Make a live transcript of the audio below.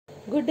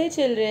Good day,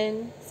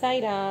 children.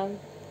 Sai Ram.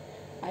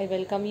 I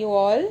welcome you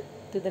all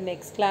to the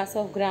next class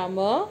of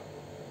grammar.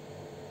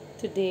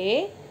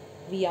 Today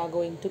we are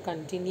going to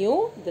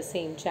continue the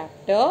same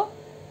chapter,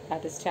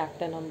 that is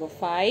chapter number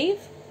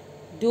 5,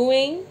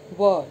 doing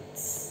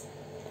words.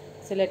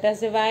 So let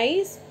us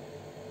revise.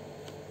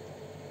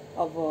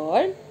 A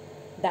word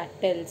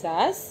that tells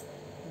us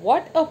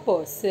what a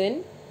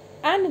person,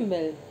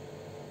 animal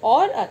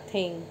or a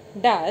thing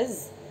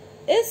does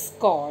is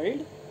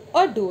called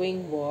a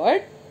doing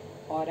word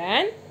or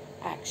an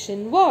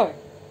action word.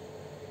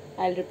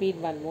 I'll repeat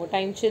one more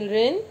time,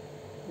 children.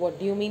 What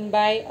do you mean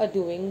by a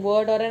doing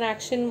word or an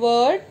action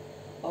word?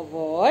 A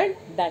word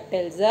that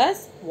tells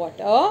us what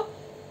a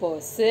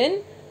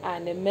person,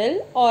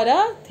 animal or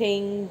a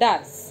thing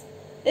does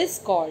is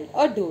called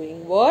a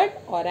doing word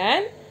or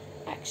an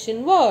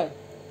action word.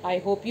 I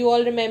hope you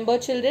all remember,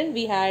 children.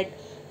 We had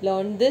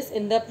learned this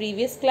in the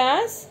previous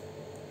class.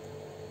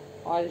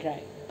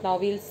 Alright, now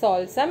we'll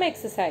solve some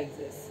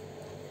exercises.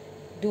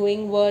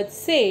 Doing words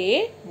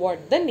say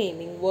what the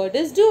naming word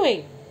is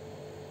doing.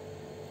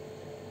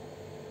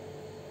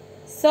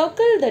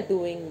 Circle the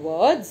doing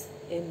words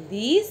in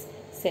these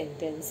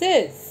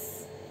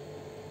sentences.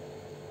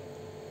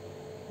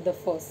 The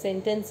first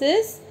sentence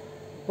is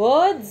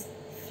birds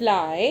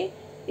fly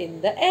in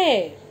the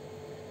air.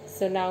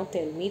 So now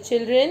tell me,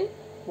 children,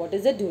 what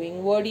is the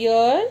doing word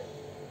here?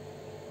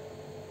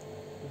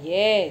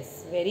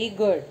 Yes, very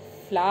good.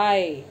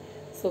 Fly.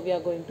 So we are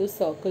going to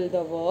circle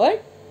the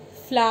word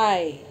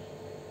fly.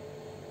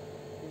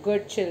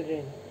 Good,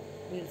 children.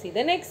 We'll see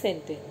the next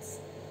sentence.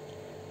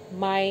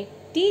 My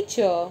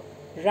teacher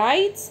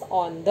writes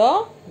on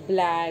the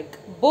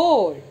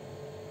blackboard.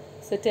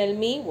 So tell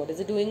me, what is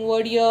the doing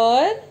word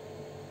here?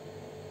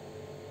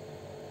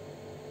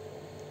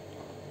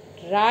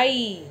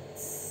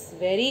 Writes.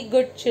 Very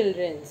good,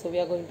 children. So we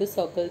are going to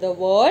circle the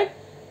word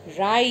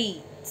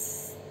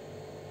writes.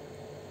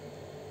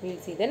 We'll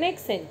see the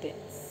next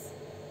sentence.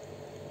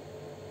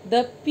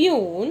 The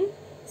peon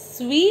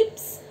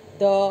sweeps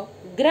the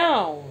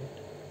ground.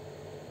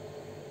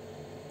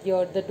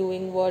 Here the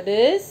doing word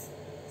is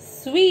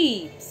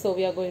sweep. So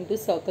we are going to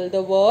circle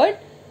the word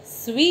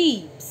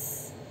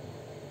sweeps.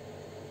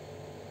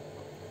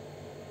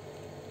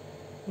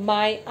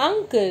 My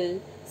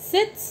uncle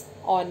sits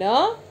on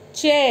a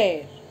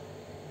chair.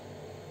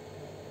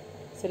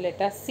 So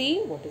let us see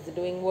what is the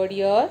doing word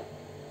here.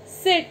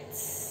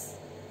 Sits.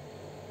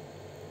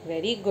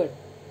 Very good.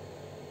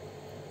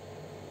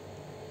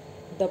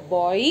 The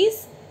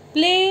boys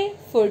play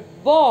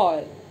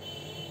football.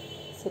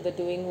 So the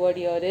doing word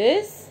here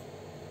is,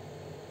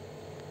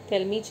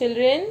 tell me,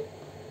 children,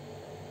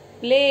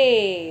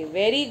 play.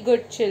 Very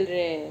good,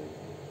 children.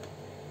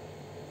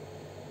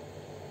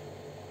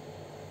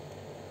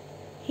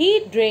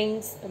 He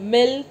drinks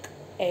milk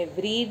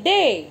every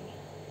day.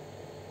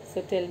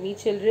 So tell me,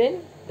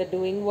 children, the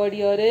doing word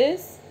here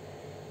is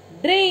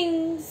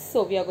drinks.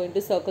 So we are going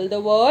to circle the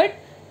word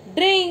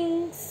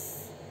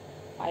drinks.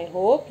 I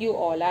hope you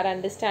all are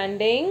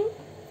understanding.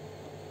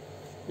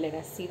 Let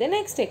us see the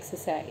next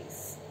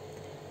exercise.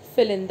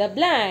 Fill in the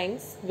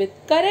blanks with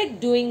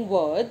correct doing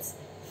words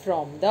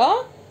from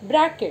the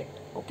bracket.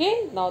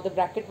 Okay, now the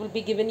bracket will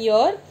be given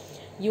here.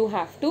 You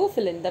have to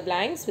fill in the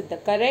blanks with the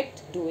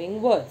correct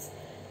doing words.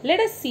 Let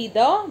us see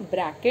the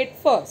bracket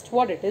first,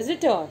 what it is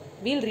written.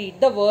 We'll read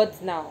the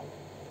words now.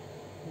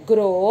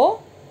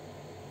 Grow,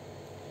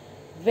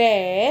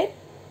 wear,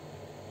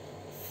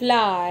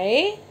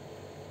 fly,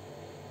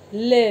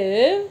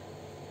 live,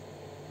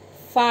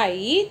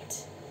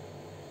 fight,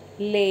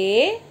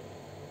 lay,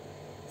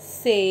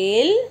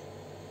 sail,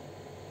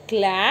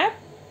 clap,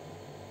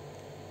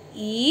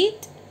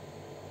 eat,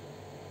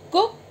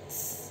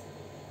 cooks,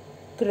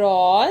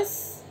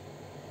 cross,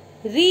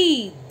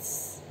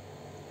 reads.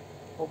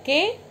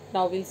 Okay,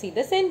 now we'll see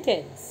the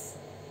sentence.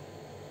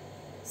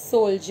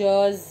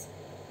 Soldiers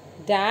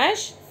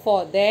dash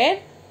for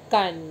their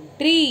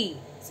country.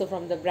 So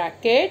from the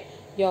bracket,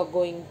 you're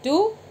going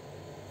to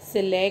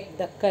select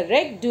the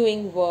correct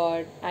doing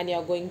word and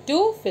you're going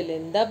to fill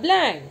in the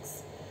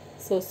blanks.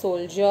 So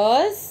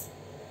soldiers,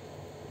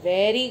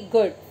 very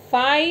good,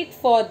 fight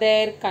for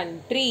their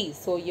country.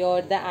 So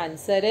here the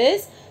answer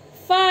is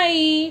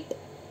fight.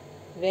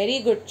 Very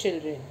good,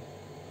 children.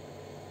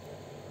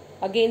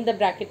 Again the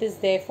bracket is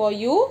there for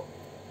you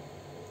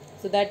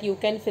so that you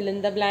can fill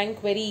in the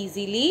blank very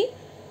easily.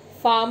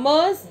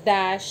 Farmers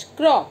dash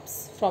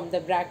crops. From the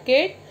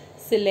bracket,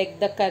 select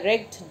the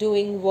correct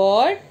doing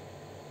word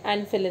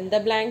and fill in the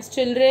blanks,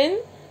 children.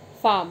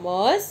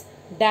 Farmers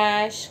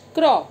dash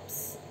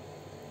crops.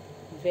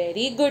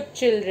 Very good,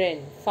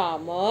 children.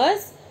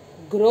 Farmers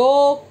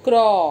grow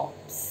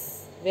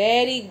crops.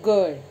 Very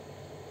good.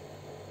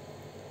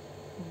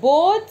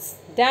 Boats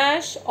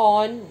dash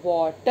on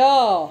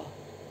water.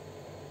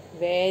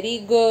 Very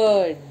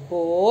good.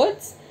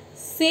 Boats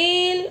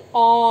sail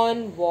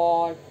on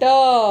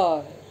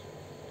water.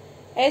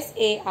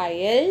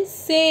 S-A-I-L,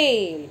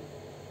 sail.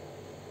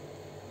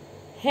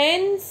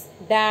 Hens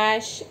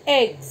dash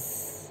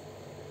eggs.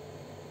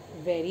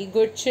 Very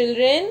good,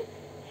 children.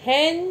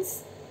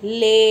 Hens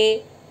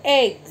lay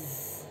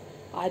eggs.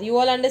 Are you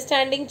all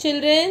understanding,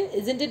 children?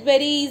 Isn't it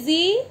very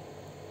easy?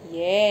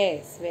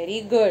 Yes,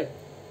 very good.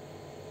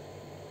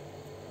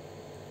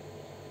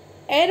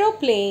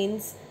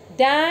 Aeroplanes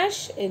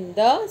dash in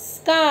the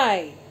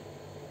sky.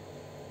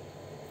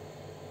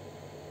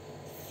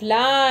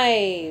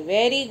 Fly.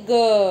 Very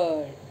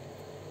good.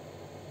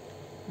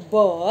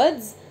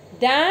 Birds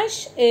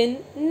dash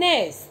in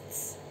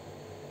nests.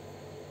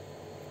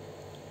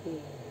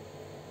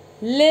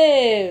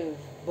 Live.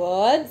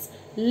 Birds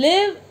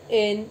live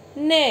in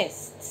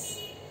nests.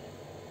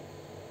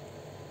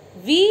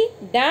 We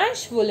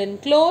dash woolen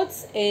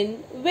clothes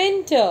in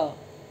winter.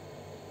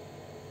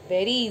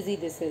 Very easy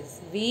this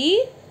is.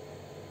 We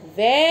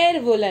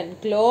wear woolen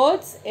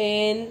clothes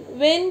in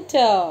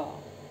winter.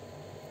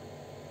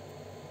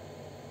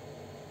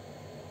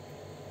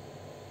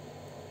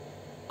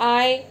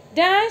 I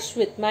dash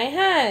with my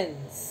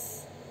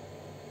hands.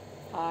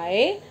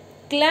 I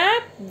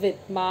clap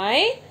with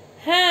my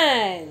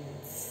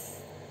hands.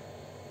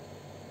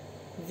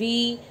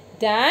 We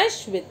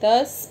dash with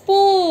a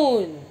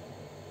spoon.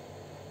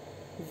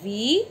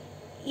 We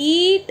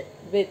eat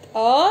with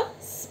a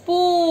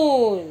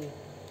spoon.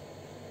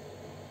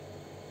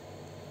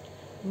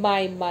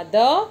 My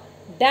mother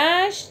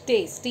dash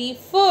tasty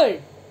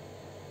food.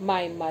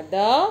 My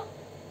mother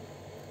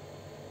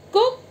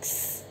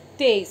cooks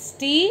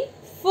tasty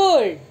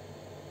food.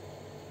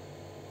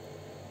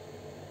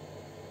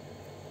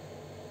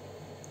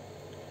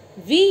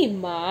 We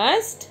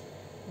must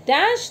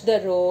dash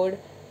the road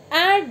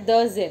at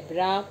the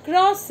zebra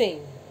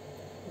crossing.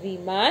 We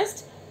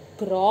must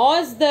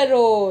cross the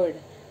road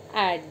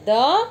at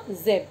the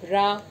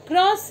zebra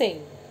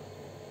crossing.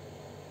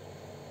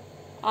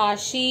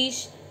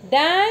 Ashish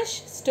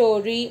dash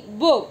story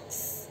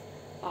books.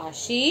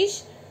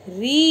 Ashish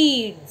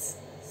reads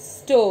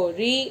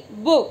story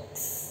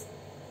books.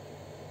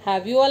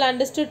 Have you all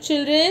understood,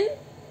 children?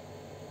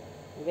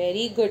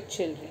 Very good,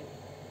 children.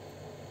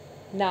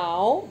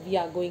 Now we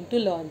are going to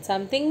learn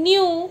something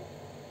new.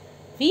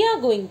 We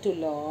are going to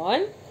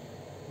learn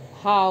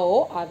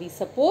how are we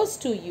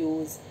supposed to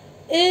use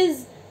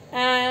is,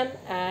 am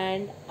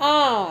and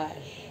are.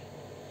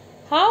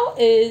 How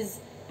is,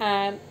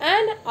 am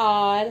and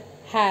are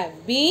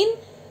have been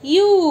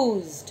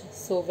used.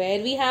 So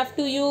where we have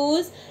to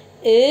use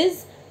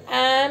is,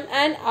 am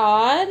and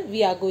are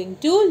we are going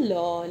to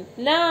learn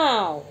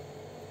now.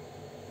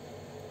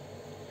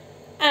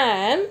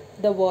 Am,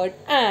 the word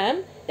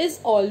am is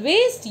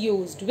always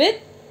used with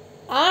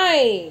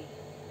I.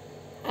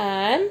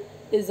 Am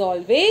is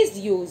always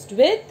used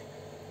with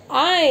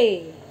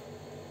I.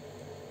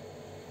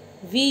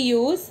 We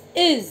use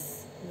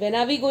is. When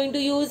are we going to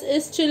use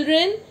is,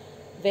 children?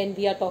 When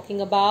we are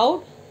talking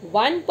about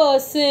one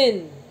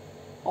person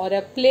or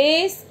a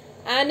place,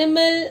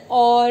 animal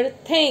or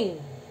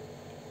thing.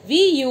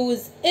 We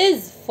use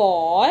is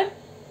for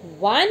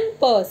one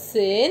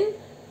person,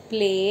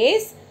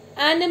 place,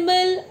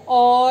 animal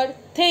or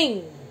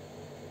thing.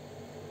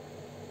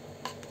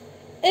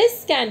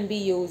 Is can be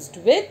used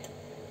with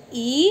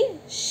he,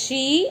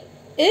 she,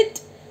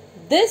 it,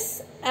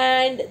 this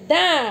and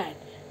that.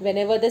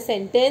 Whenever the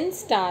sentence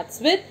starts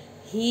with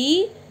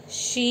he,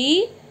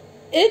 she,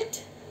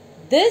 it,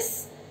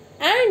 this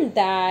and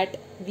that,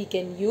 we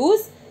can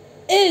use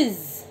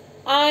is.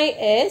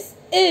 I-S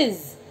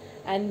is.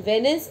 And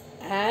when is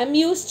am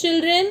used,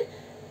 children?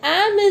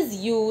 Am is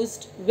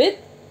used with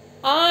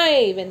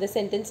I. When the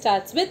sentence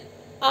starts with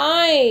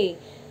I,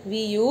 we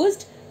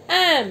used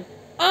am.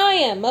 I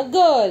am a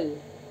girl.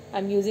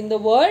 I'm using the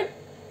word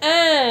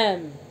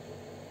am.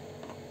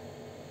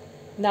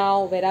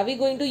 Now, where are we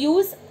going to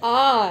use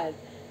are?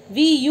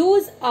 We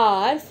use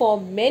are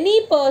for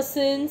many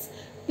persons,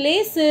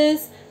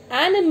 places,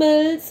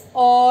 animals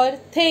or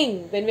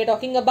thing. When we're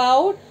talking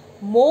about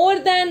more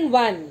than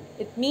one,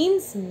 it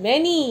means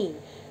many.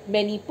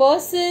 Many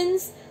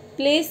persons,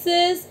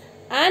 places,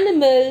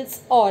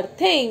 animals or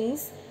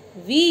things,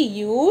 we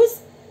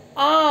use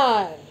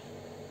are.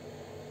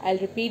 I'll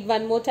repeat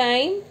one more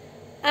time.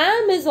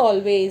 Am is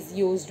always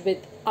used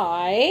with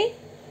I.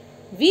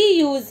 We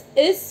use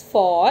is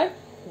for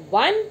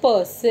one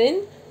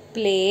person,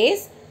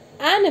 place,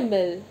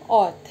 animal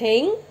or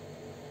thing.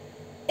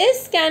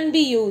 Is can be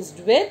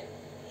used with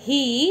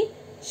he,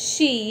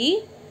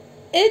 she,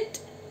 it,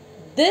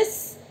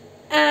 this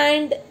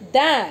and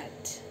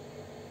that.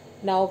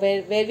 Now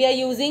where we are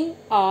using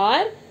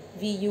are,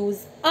 we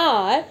use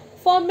are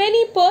for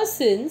many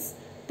persons,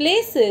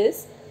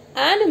 places,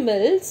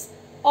 animals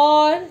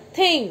or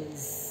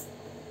things.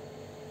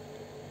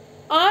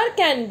 Are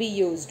can be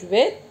used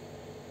with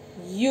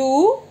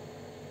you,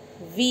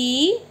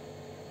 we,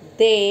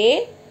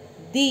 they,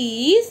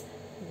 these,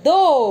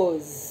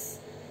 those.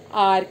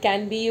 Are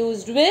can be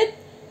used with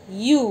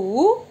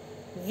you,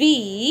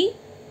 we,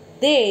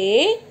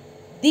 they,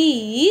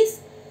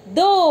 these,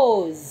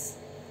 those.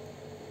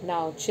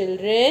 Now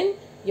children,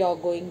 you're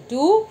going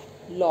to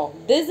lock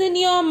this in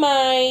your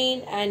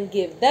mind and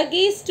give the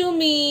gaze to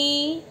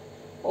me.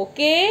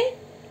 Okay?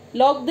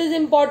 Lock this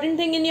important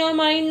thing in your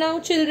mind now,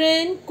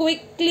 children.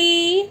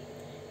 Quickly.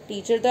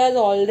 Teacher has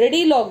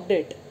already logged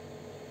it.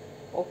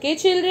 Okay,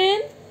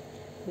 children?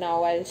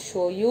 Now I'll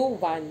show you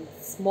one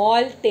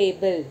small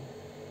table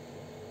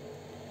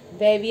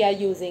where we are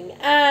using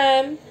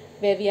am,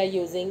 where we are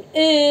using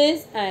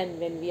is,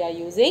 and when we are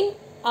using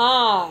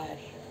are.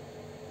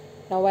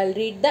 Now I'll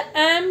read the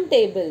am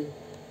table.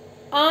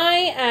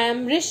 I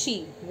am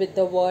Rishi. With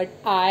the word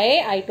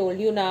I told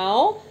you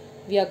now,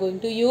 we are going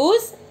to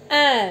use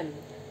am.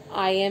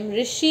 I am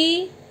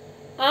Rishi.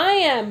 I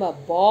am a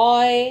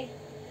boy.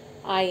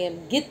 I am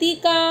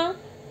Gitika.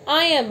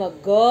 I am a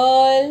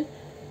girl.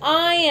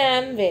 I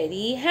am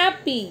very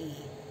happy.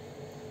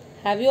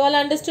 Have you all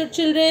understood,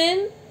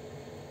 children?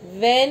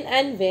 When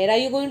and where are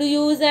you going to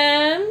use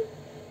am?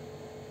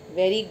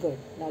 Very good.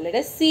 Now let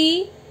us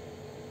see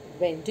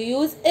when to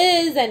use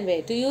is and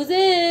where to use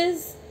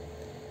is.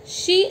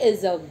 She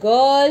is a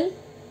girl.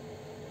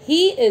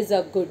 He is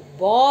a good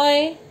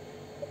boy.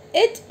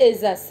 It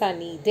is a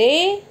sunny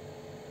day.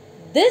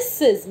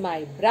 This is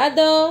my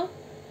brother.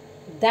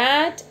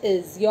 That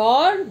is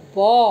your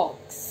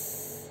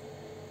box.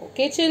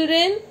 Okay,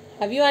 children?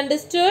 Have you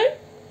understood?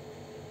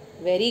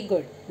 Very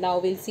good. Now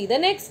we'll see the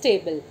next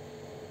table.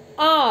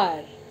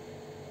 Are.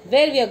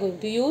 Where we are going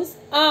to use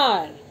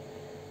are.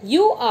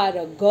 You are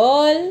a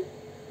girl.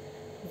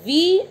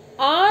 We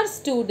are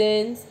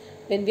students.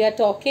 When we are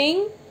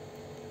talking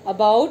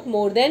about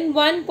more than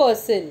one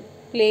person,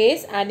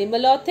 place,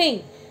 animal or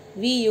thing,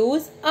 we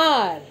use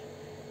are.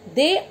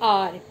 They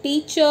are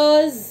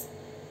teachers.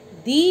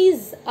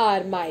 These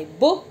are my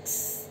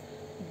books.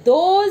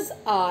 Those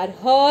are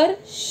her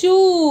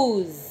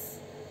shoes.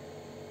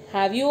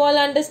 Have you all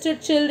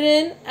understood,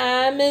 children?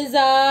 Am is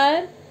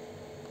are.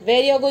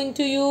 Where you are going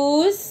to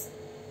use?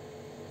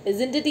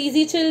 Isn't it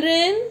easy,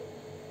 children?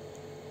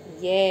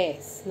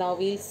 Yes. Now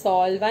we'll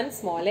solve one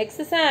small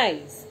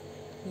exercise.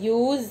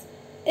 Use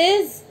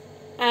is,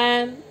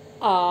 am,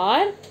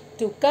 are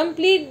to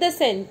complete the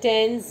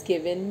sentence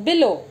given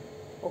below.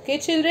 Okay,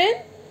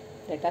 children?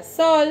 Let us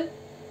solve.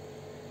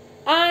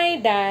 I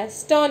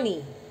dash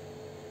Tony.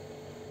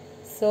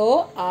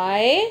 So,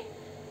 I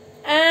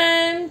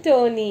am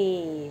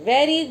Tony.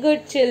 Very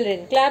good,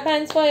 children. Clap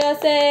hands for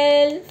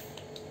yourself.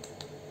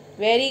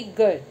 Very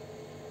good.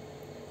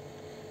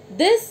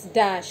 This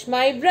dash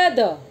my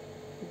brother.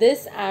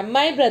 This am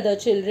my brother,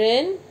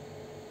 children.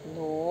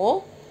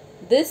 No.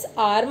 This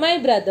are my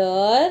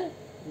brother.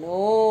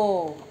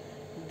 No.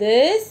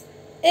 This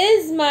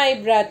is my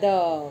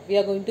brother. We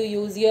are going to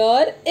use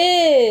here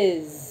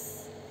is.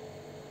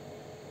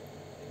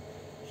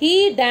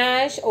 He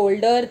dash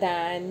older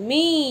than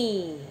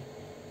me.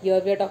 Here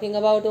we are talking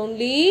about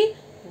only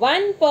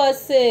one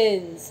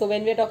person. So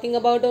when we are talking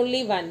about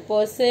only one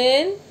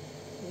person,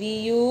 we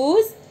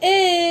use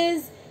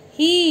is.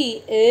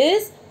 He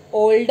is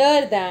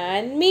older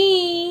than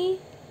me.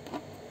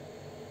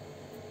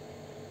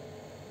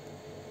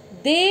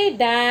 They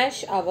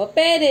dash our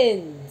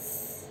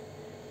parents.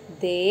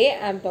 They,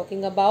 I am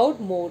talking about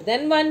more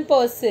than one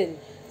person.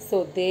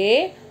 So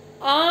they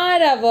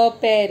are our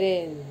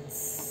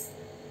parents.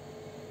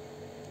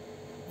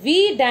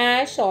 We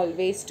dash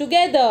always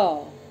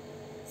together.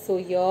 So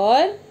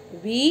here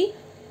we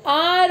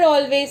are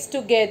always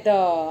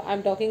together. I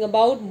am talking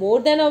about more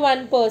than a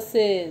one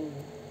person.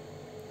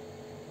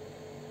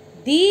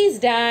 These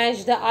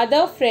dash the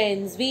other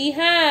friends we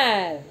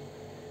have.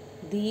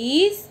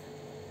 These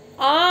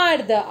are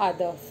the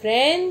other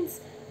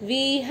friends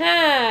we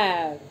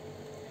have.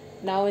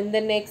 Now in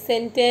the next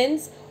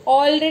sentence,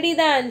 already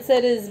the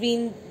answer has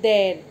been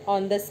there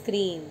on the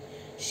screen.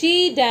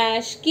 She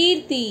dash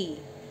Kirti.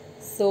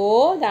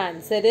 So the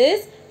answer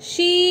is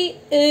she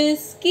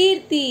is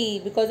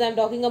Kirti, because I am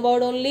talking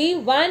about only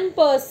one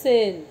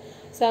person.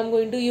 So I am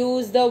going to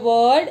use the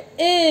word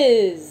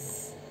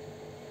is.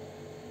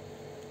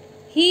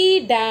 He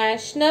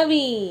dash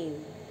Naveen.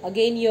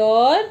 Again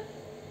here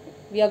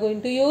we are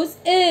going to use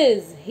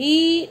is.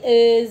 He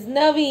is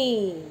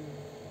Naveen.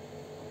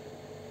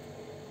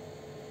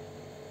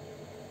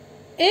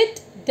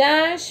 It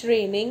dash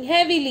raining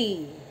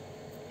heavily.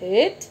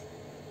 It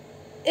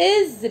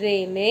is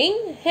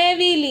raining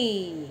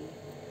heavily.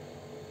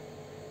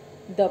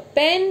 The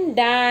pen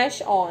dash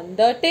on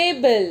the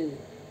table.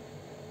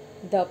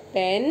 The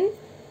pen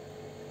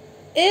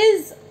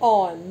is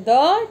on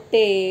the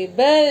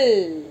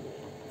table.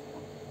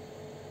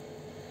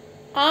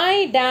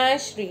 I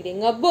dash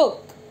reading a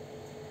book.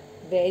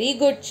 Very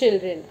good,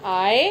 children.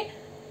 I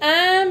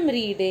am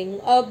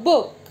reading a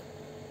book.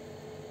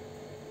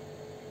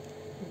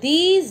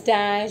 These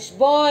dash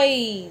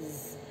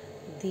boys.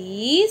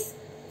 These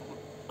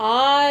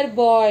are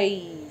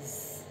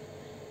boys.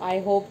 I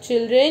hope,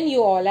 children,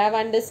 you all have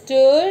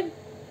understood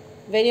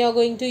when you are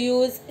going to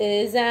use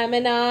is, am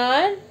and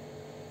are.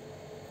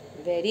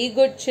 Very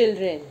good,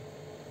 children.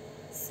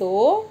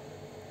 So,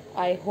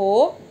 I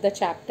hope the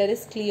chapter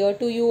is clear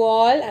to you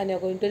all and you are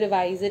going to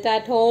revise it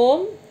at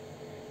home.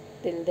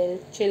 Till then,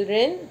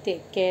 children,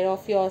 take care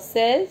of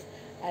yourself.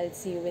 I'll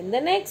see you in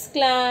the next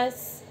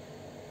class.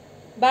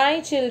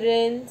 Bye,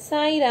 children.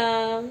 Sai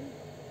Ram.